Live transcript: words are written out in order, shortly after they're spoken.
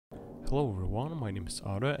Hello everyone, my name is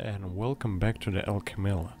Ader and welcome back to the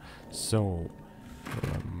Alchemilla. So,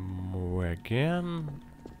 we're again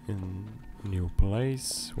in new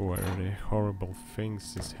place where the horrible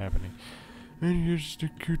things is happening. And here's the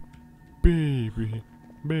cute baby.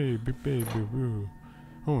 Baby. Woo.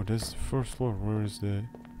 Oh, that's the first floor. Where is the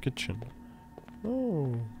kitchen?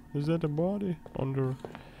 Oh, is that a body under?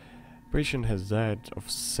 Patient has died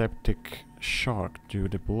of septic shock due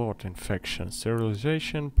to blood infection.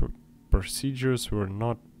 Sterilization procedures were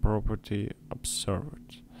not properly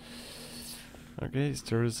observed. Okay,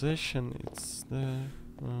 sterilization is the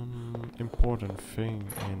important thing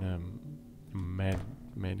in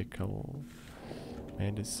medical.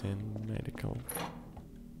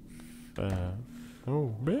 Oh,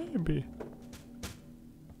 baby.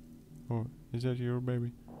 Oh, is that your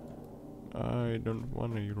baby? I don't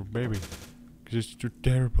want your baby, cause it's too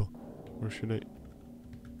terrible. Or should I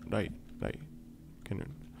die? Can you?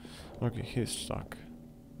 Okay, he's stuck.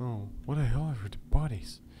 Oh, what the hell are the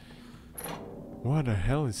bodies? What the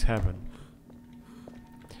hell is happening?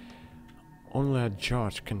 Only a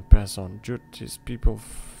judge can pass on. Judge these people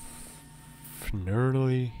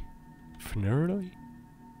fairly.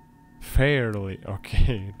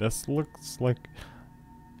 Okay, that looks like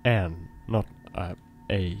N, not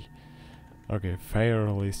A. Okay,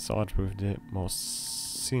 fairly sought with the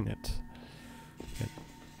most senate.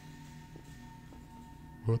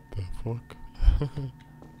 What the fuck?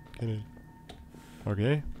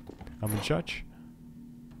 Okay, I'm a judge.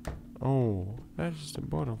 Oh, that's the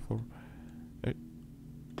bottom floor.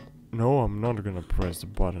 No, I'm not gonna press the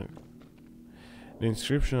button. The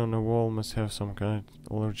inscription on the wall must have some kind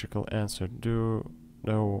of logical answer.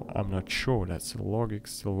 Though I'm not sure that the logic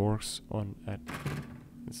still works on at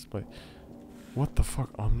this place. What the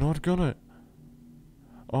fuck? I'm not gonna.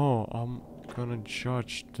 Oh, I'm gonna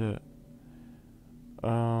judge the.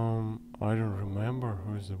 I don't remember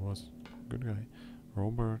who it was. Good guy,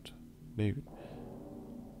 Robert, David.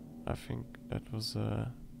 I think that was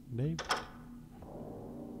David.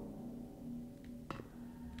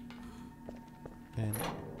 And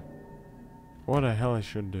what the hell I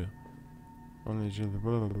should do? Only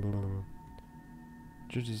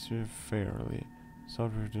judges fairly.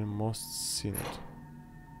 Sought with the most senate.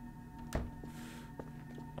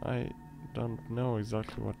 I don't know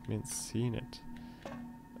exactly what means senate.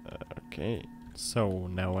 Okay, so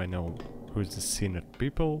now I know who's the senate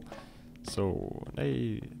people. So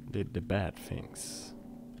they did the bad things.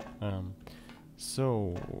 I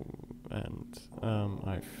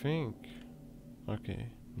think.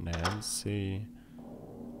 Okay, Nancy,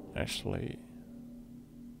 Ashley.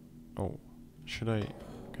 Oh, should I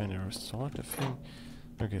kind of restart the thing?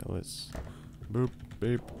 Okay, let's boop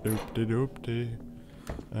beep doop de doop de.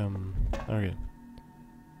 Okay.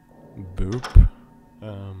 Boop.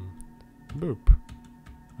 Boop.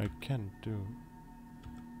 I can't do.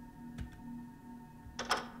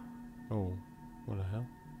 Oh, what the hell?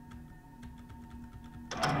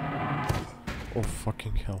 Oh,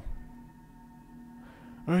 fucking hell.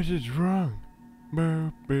 I did wrong.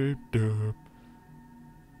 Boop beep doop.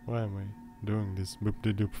 Why am I doing this boop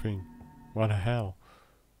de doop thing? What the hell?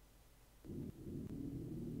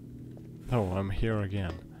 Oh, I'm here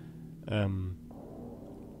again.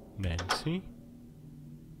 Nancy?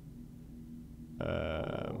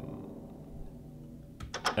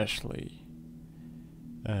 Ashley.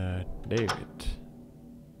 David.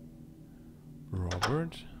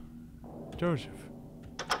 Robert. Joseph.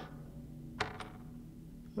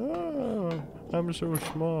 Oh, I'm so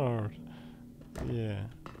smart. Yeah.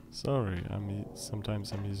 Sorry,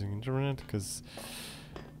 sometimes I'm using internet because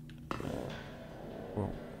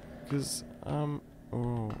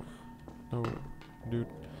oh no, dude,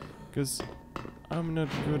 because I'm not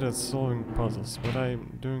good at solving puzzles, but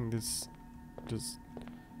I'm doing this just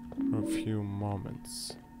for a few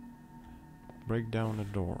moments. Break down a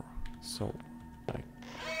door. So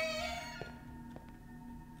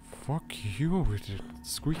fuck you with the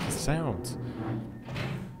squeaky sounds.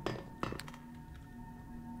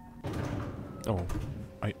 Oh,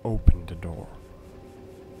 I opened the door.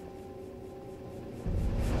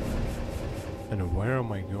 And where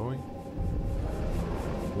am I going?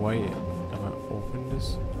 Why am I opening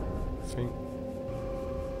this thing?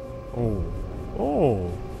 Oh,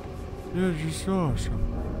 that's just awesome.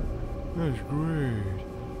 That's great.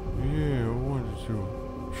 Yeah, I wanted to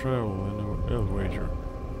travel in an elevator.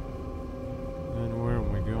 And where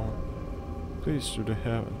am I going? Please to the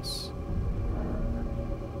heavens.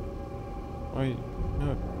 I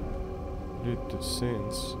not did the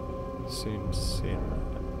sins. Seems sin.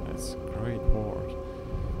 That's a great word.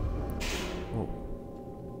 Oh.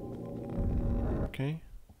 Okay.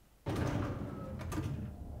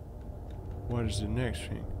 what is the next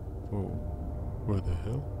thing? Oh, what the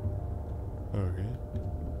hell? Okay.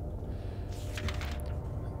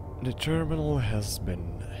 The terminal has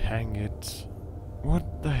been hanged.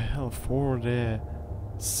 What the hell for the...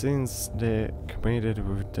 Since they committed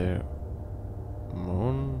with the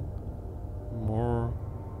moon, more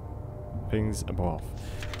things above.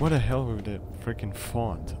 What the hell with the freaking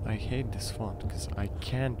font? I hate this font because I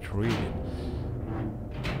can't read it.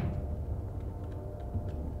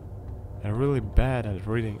 I'm really bad at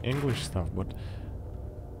reading English stuff, but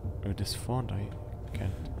with this font I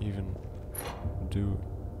can't even do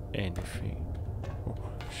anything. Oh,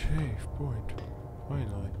 save point.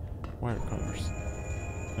 Finally. Wire colors.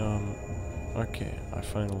 Okay, I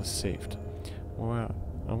finally saved. Well,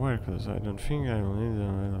 wire colors, I don't think I will need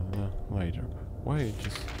them later. Why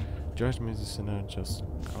just... Judgment is not just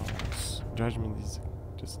cause. Judgment is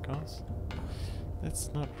just cause? That's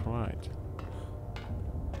not right.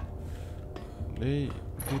 They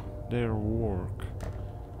did their work.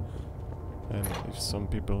 And if some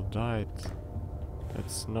people died,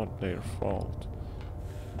 it's not their fault.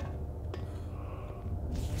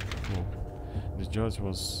 Oh, the judge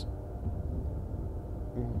was...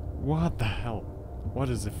 What the hell? What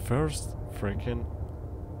is the first freaking...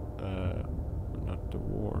 not the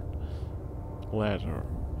word. Letter.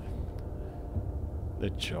 The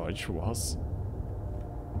judge was...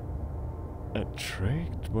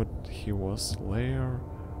 tricked, but he was later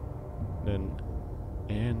than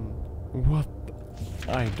in... What?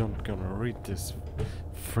 I don't gonna read this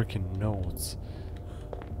freaking notes.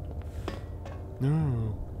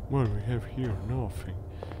 No, what we have here? Nothing.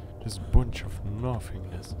 This bunch of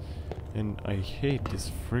nothingness. And I hate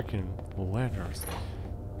these freaking letters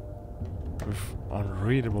with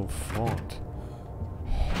unreadable font.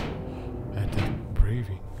 And that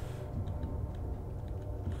breathing.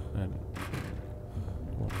 And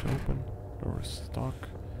won't open. Door is stuck.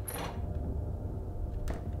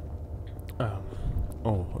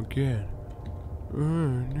 Oh, again.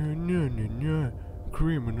 No.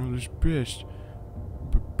 Criminal is best.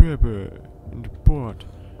 Pepper in the pot.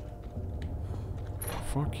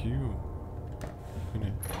 Fuck you.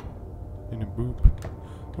 In a boob.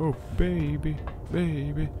 Oh, baby.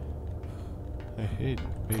 I hate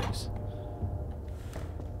babies.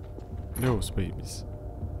 Those babies.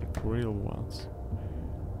 The real ones.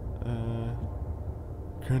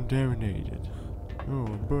 Contaminated. Oh,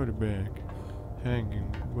 body bag. Hanging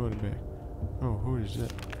body bag. Oh, who is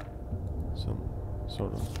that? Some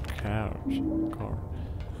sort of car.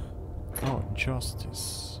 Oh,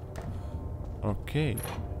 justice. Okay.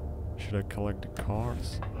 Should I collect the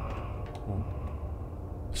cards? Oh.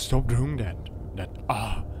 Stop doing that. That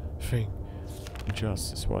thing.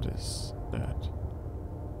 Justice, what is that?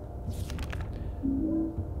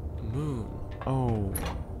 Moon. Oh.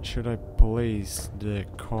 Should I place the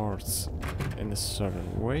cards in a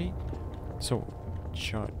certain way? So,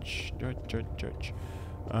 judge.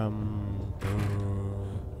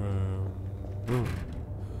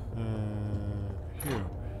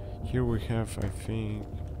 Here we have, I think,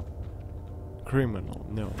 criminal.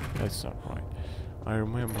 No, that's not right. I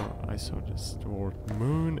remember I saw this word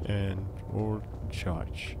moon and word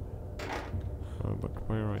judge. But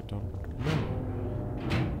where I don't remember.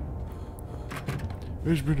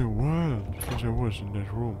 It's been a while since I was in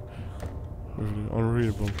that room with the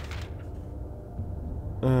unreadable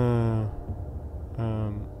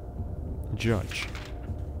judge.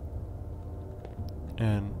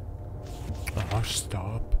 And I'll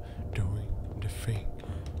stop doing the thing.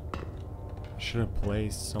 Should I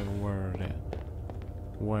place somewhere the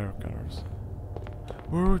wire cutters?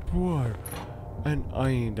 Where it wire? And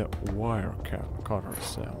I need the wire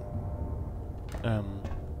cutters now.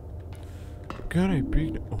 Can I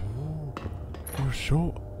pick the... Oh, you're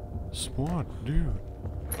so smart, dude.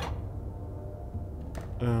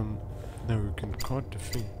 Now we can cut the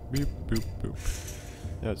thing. Beep, boop, boop.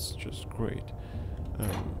 That's just great.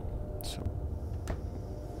 So...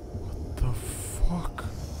 What the fuck?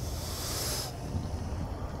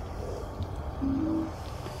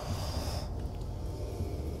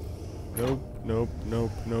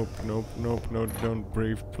 Nope, don't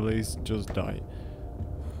breathe, please, just die.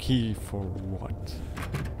 Key for what?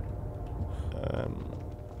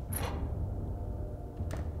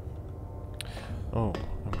 Oh,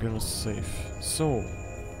 I'm gonna save. So,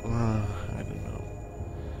 I don't know.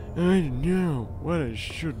 I don't know what I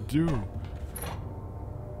should do.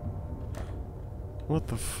 What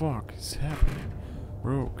the fuck is happening?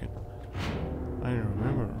 Broken. I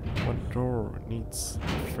remember what door needs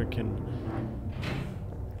freaking...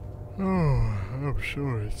 Oh, I'm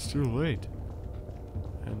sorry, it's too late.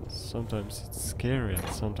 And sometimes it's scary and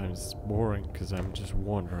sometimes it's boring because I'm just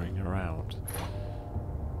wandering around.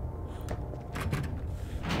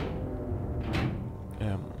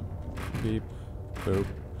 Beep, boop,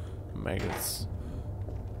 maggots.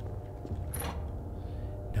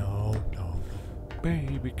 No, no, no.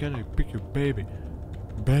 Baby, can I pick your baby?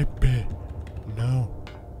 Baby! No!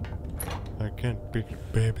 I can't pick your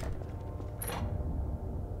baby.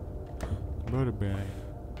 Body bag.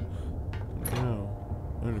 No.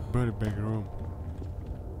 Not the body bag room.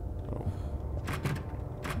 Oh.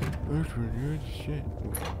 That's weird shit.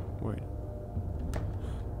 Wait.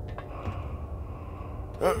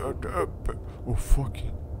 Oh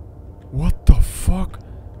fucking. What the fuck?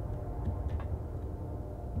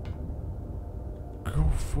 Go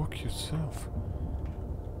fuck yourself.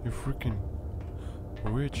 You freaking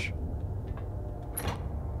witch.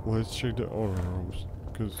 Let's check the other rooms.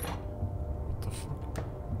 Cause what the fuck?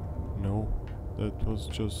 No, that was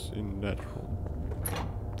just in that room.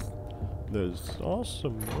 That's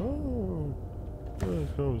awesome. Oh, that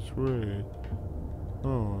sounds great.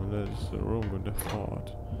 Oh, that's the room with the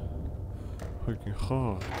heart. Fucking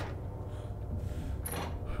heart.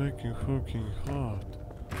 Fucking heart.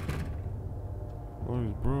 What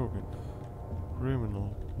is broken?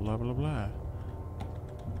 Criminal. Blah blah blah.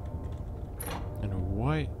 And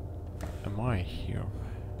why am I here?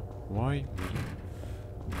 Why me?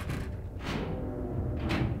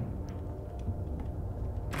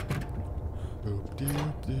 Boop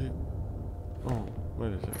doop doop. Oh,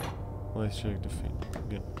 wait a second. Let's check the thing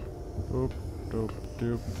again. Doop doop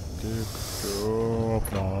doop doop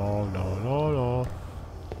doop. No, no, no, no.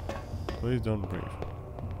 Please don't breathe.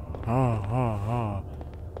 Ha ha ha.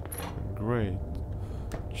 Great.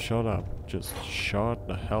 Shut up. Just shut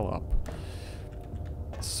the hell up.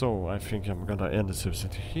 So I think I'm gonna end this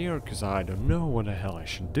episode here because I don't know what the hell I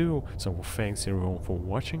should do. So thanks everyone for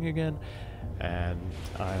watching again, and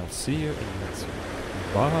I'll see you in the next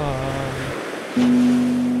one.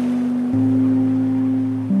 Bye.